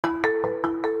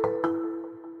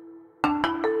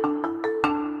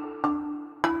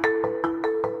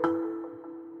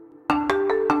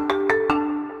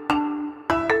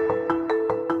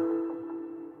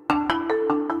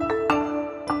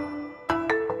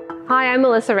Hi, I'm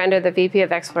Melissa Render, the VP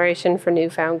of Exploration for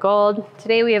Newfound Gold.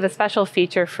 Today we have a special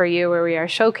feature for you where we are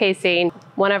showcasing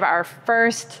one of our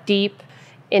first deep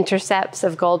intercepts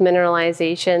of gold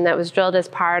mineralization that was drilled as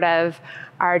part of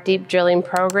our deep drilling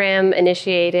program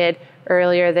initiated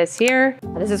earlier this year.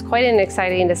 This is quite an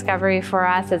exciting discovery for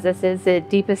us, as this is the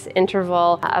deepest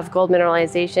interval of gold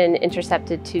mineralization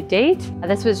intercepted to date.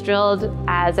 This was drilled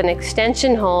as an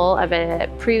extension hole of a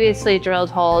previously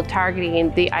drilled hole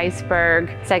targeting the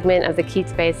iceberg segment of the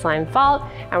Keats Baseline Fault,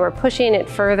 and we're pushing it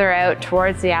further out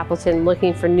towards the Appleton,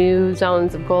 looking for new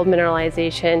zones of gold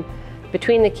mineralization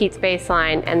between the Keats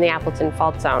Baseline and the Appleton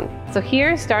Fault Zone. So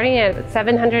here, starting at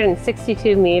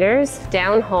 762 meters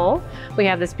downhole, we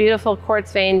have this beautiful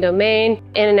quartz vein domain,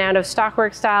 in and out of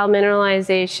stockwork style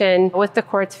mineralization with the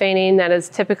quartz veining that is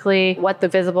typically what the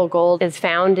visible gold is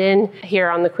found in here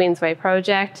on the Queensway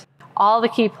project. All the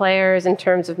key players in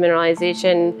terms of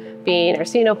mineralization being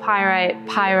arsenopyrite,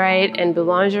 pyrite, and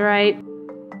boulangerite.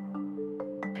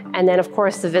 And then of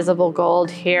course the visible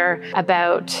gold here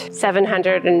about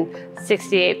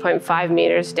 768.5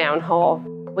 meters downhole.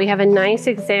 We have a nice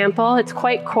example. It's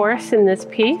quite coarse in this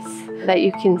piece that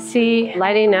you can see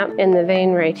lighting up in the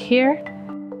vein right here.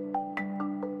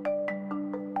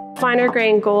 Finer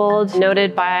grain gold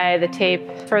noted by the tape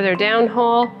further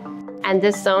downhole. And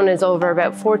this zone is over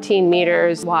about 14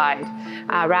 meters wide,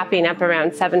 wrapping up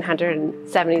around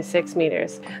 776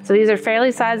 meters. So these are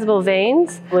fairly sizable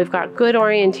veins. We've got good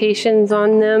orientations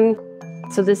on them.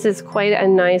 So this is quite a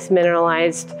nice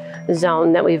mineralized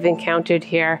zone that we've encountered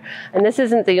here. And this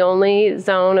isn't the only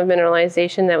zone of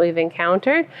mineralization that we've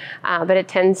encountered, but it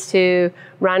tends to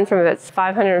run from about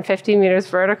 550 meters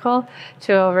vertical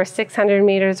to over 600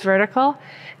 meters vertical.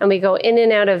 And we go in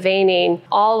and out of veining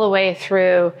all the way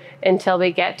through until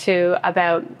we get to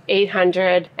about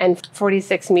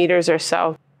 846 meters or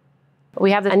so.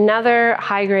 We have another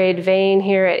high-grade vein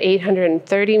here at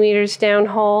 830 meters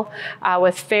downhole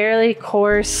with fairly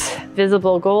coarse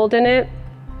visible gold in it,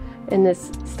 in this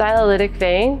stylolytic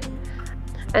vein.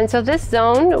 And so this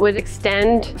zone would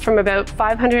extend from about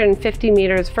 550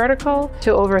 meters vertical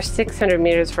to over 600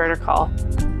 meters vertical.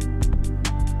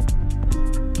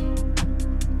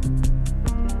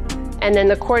 And then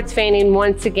the quartz veining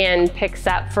once again picks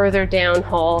up further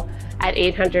downhole at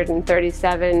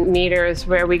 837 meters,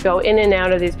 where we go in and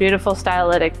out of these beautiful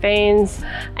stylolytic veins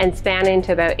and spanning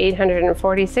to about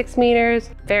 846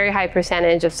 meters. Very high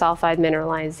percentage of sulfide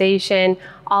mineralization,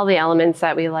 all the elements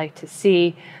that we like to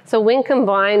see. So when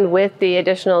combined with the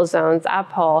additional zones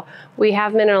uphole, we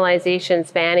have mineralization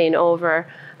spanning over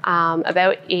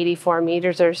about 84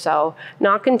 meters or so.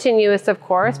 Not continuous, of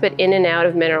course, but in and out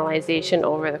of mineralization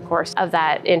over the course of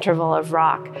that interval of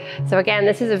rock. So again,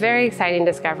 this is a very exciting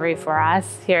discovery for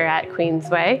us here at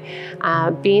Queensway,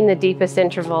 being the deepest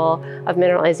interval of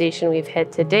mineralization we've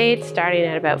hit to date, starting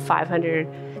at about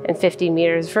 550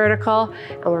 meters vertical,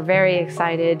 and we're very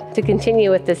excited to continue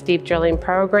with this deep drilling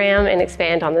program and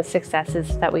expand on the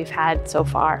successes that we've had so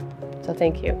far. So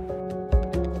thank you.